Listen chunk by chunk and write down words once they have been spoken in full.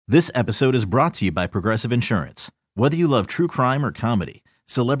This episode is brought to you by Progressive Insurance. Whether you love true crime or comedy,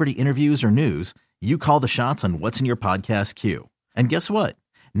 celebrity interviews or news, you call the shots on what's in your podcast queue. And guess what?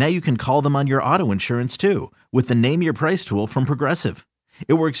 Now you can call them on your auto insurance too with the Name Your Price tool from Progressive.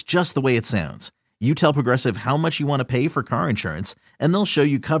 It works just the way it sounds. You tell Progressive how much you want to pay for car insurance, and they'll show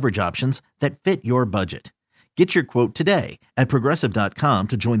you coverage options that fit your budget. Get your quote today at Progressive.com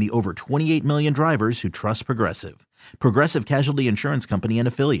to join the over 28 million drivers who trust Progressive. Progressive Casualty Insurance Company and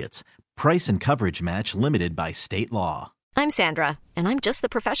Affiliates. Price and coverage match limited by state law. I'm Sandra, and I'm just the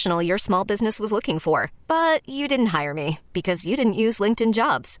professional your small business was looking for. But you didn't hire me because you didn't use LinkedIn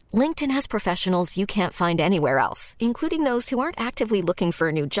Jobs. LinkedIn has professionals you can't find anywhere else, including those who aren't actively looking for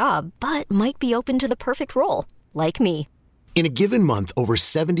a new job, but might be open to the perfect role, like me. In a given month, over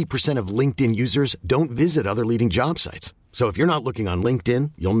 70% of LinkedIn users don't visit other leading job sites. So if you're not looking on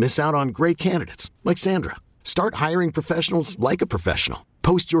LinkedIn, you'll miss out on great candidates like Sandra. Start hiring professionals like a professional.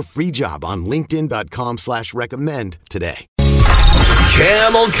 Post your free job on linkedin.com/recommend today.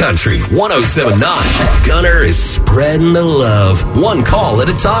 Camel Country 107.9. Gunner is spreading the love, one call at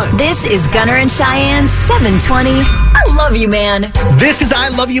a time. This is Gunner and Cheyenne, 720. I love you, man. This is I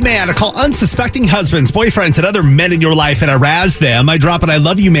Love You, Man. I call unsuspecting husbands, boyfriends, and other men in your life, and I razz them. I drop an I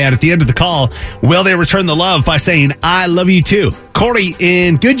Love You, Man at the end of the call. Will they return the love by saying, I love you too? Corey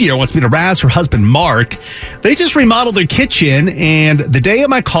in Goodyear wants me to razz her husband, Mark. They just remodeled their kitchen, and the day of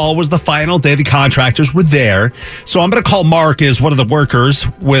my call was the final day the contractors were there. So I'm going to call Mark as one of the workers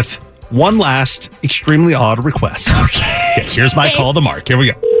with one last extremely odd request. Okay, here's my call to Mark. Here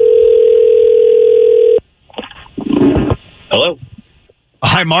we go. Hello.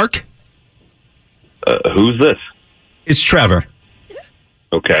 Hi, Mark. Who's this? It's Trevor.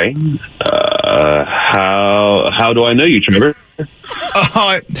 Okay. How do I know you, Trevor?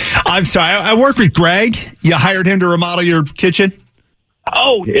 I'm sorry. I work with Greg. You hired him to remodel your kitchen?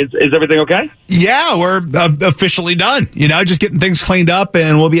 Oh, is everything okay? Yeah, we're officially done. You know, just getting things cleaned up,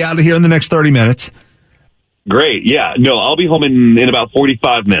 and we'll be out of here in the next 30 minutes. Great. Yeah. No, I'll be home in about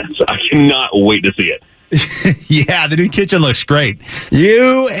 45 minutes. I cannot wait to see it. Yeah, the new kitchen looks great.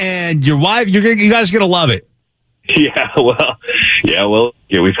 You and your wife, you guys are going to love it. Yeah,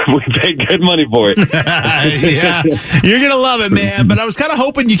 we paid good money for it. Yeah, you're going to love it, man. But I was kind of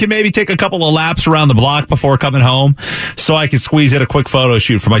hoping you could maybe take a couple of laps around the block before coming home so I could squeeze in a quick photo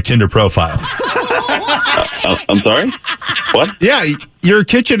shoot for my Tinder profile. I'm sorry? What? Yeah, your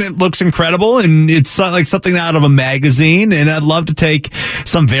kitchen, it looks incredible, and it's like something out of a magazine, and I'd love to take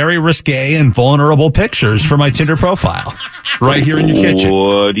some very risque and vulnerable pictures for my Tinder profile right here in your kitchen.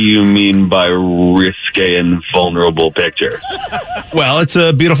 What do you mean by risque and vulnerable picture? Well, it's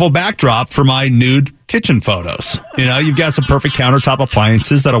a beautiful backdrop for my nude kitchen photos. You know, you've got some perfect countertop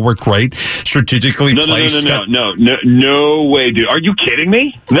appliances that'll work great, strategically placed. No way, dude. Are you kidding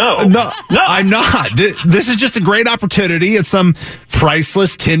me? No, I'm not. This is just a great opportunity. It's some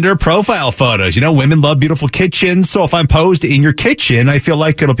priceless Tinder profile photos. You know, women love beautiful kitchens, so if I'm posed in your kitchen, I feel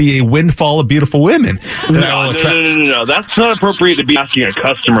like it'll be a windfall of beautiful women. No. That's not appropriate to be asking a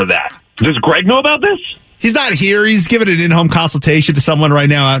customer that. Does Greg know about this? He's not here. He's giving an in-home consultation to someone right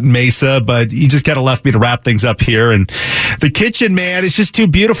now out in Mesa, but he just kind of left me to wrap things up here. And the kitchen, man, is just too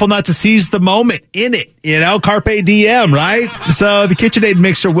beautiful not to seize the moment in it. You know, carpe diem, right? So the KitchenAid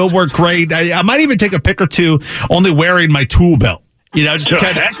mixer will work great. I might even take a pic or two only wearing my tool belt. You know, just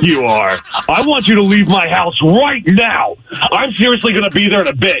kind of. Heck you are. I want you to leave my house right now. I'm seriously going to be there in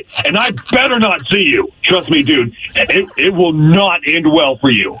a bit, and I better not see you. Trust me, dude. It will not end well for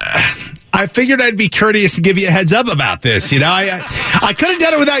you. I figured I'd be courteous to give you a heads up about this. You know, I could have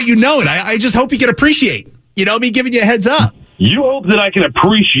done it without you knowing. I just hope you can appreciate, you know, me giving you a heads up. You hope that I can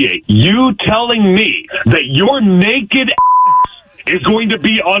appreciate you telling me that your naked is going to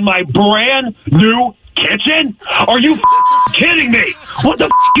be on my brand new kitchen? Are you kidding me? What the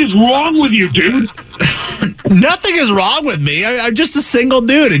is wrong with you, dude? Nothing is wrong with me. I'm just a single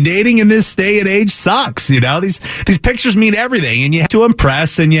dude, and dating in this day and age sucks. You know, these pictures mean everything, and you have to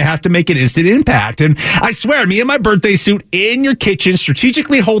impress, and you have to make an instant impact. And I swear, me in my birthday suit in your kitchen,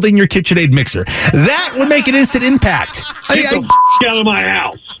 strategically holding your KitchenAid mixer, that would make an instant impact. Get the out of my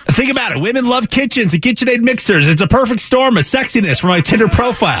house. Think about it. Women love kitchens and KitchenAid mixers. It's a perfect storm of sexiness for my Tinder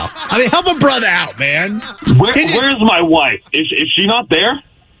profile. I mean, help a brother out, man. Where's my wife? Is she not there?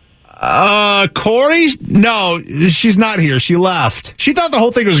 Corey? No, she's not here. She left. She thought the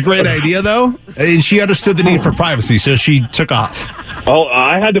whole thing was a great idea, though, and she understood the need for privacy, so she took off. Oh,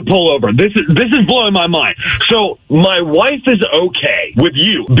 I had to pull over. This is blowing my mind. So my wife is okay with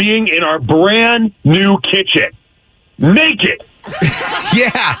you being in our brand new kitchen, naked.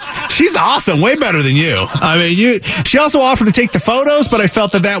 Yeah, she's awesome. Way better than you. I mean, she also offered to take the photos, but I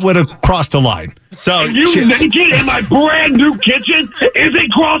felt that would have crossed the line. So you naked in my brand new kitchen? Is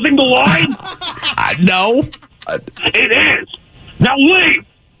it crossing the line? No. It is. Now leave.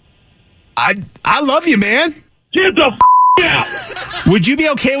 I love you, man. Get the out. Would you be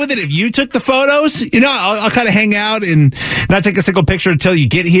okay with it if you took the photos? You know, I'll kind of hang out and not take a single picture until you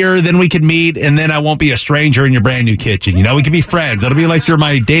get here. Then we could meet, and then I won't be a stranger in your brand new kitchen. You know, we can be friends. It'll be like you're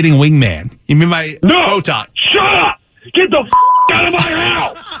my dating wingman. You mean my Botox? Shut up! Get the out of my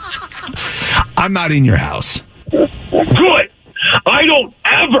house! I'm not in your house. Good. I don't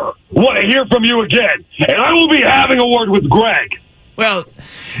ever want to hear from you again, and I will be having a word with Greg. Well,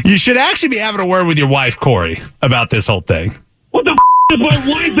 you should actually be having a word with your wife, Corey, about this whole thing. What the does my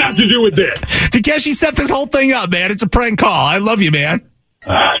wife have to do with this? Because she set this whole thing up, man. It's a prank call. I love you, man.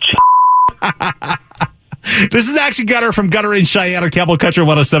 This is actually Gunner from Gunner in Cheyenne on Campbell Country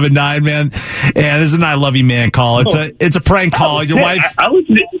 107.9, man. And this is an I love you, man call. It's a prank call. Your wife... I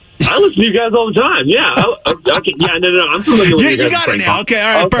listen to you guys all the time. Yeah. Okay. Yeah, no. I'm familiar with you guys. You got it now. Call. Okay,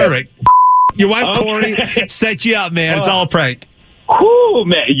 all right, perfect. Your wife, Corey, set you up, man. It's all a prank. Whew,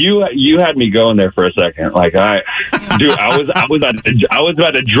 man, you had me going there for a second. Like I was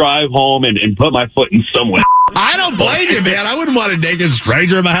about to drive home and put my foot in somewhere. I don't blame you, man. I wouldn't want a naked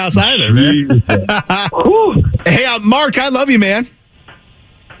stranger in my house either, man. Hey, Mark, I love you, man.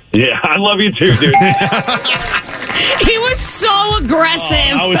 Yeah, I love you too, dude. He was so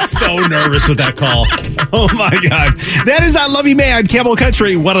aggressive. I was so nervous with that call. Oh my God. That is I Love You, Man, Campbell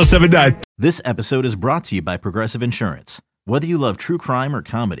Country 107.9. This episode is brought to you by Progressive Insurance. Whether you love true crime or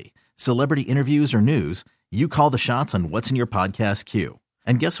comedy, celebrity interviews or news, you call the shots on what's in your podcast queue.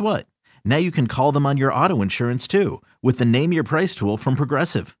 And guess what? Now you can call them on your auto insurance too with the Name Your Price tool from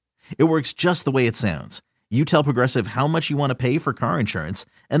Progressive. It works just the way it sounds. You tell Progressive how much you want to pay for car insurance,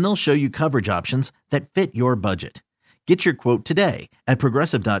 and they'll show you coverage options that fit your budget. Get your quote today at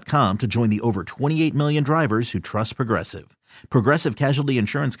Progressive.com to join the over 28 million drivers who trust Progressive. Progressive Casualty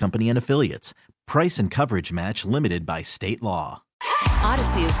Insurance Company and Affiliates. Price and coverage match limited by state law.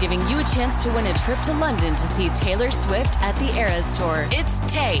 Odyssey is giving you a chance to win a trip to London to see Taylor Swift at the Eras Tour. It's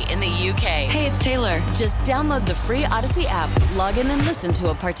Tay in the UK. Hey, it's Taylor. Just download the free Odyssey app, log in and listen to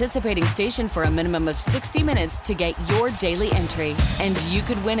a participating station for a minimum of 60 minutes to get your daily entry. And you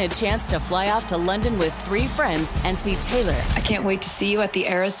could win a chance to fly off to London with 3 friends and see Taylor. I can't wait to see you at the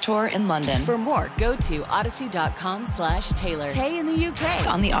Eras Tour in London. For more, go to odyssey.com/Taylor. Tay in the UK. It's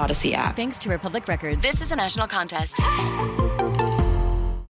on the Odyssey app. Thanks to Republic Records. This is a national contest.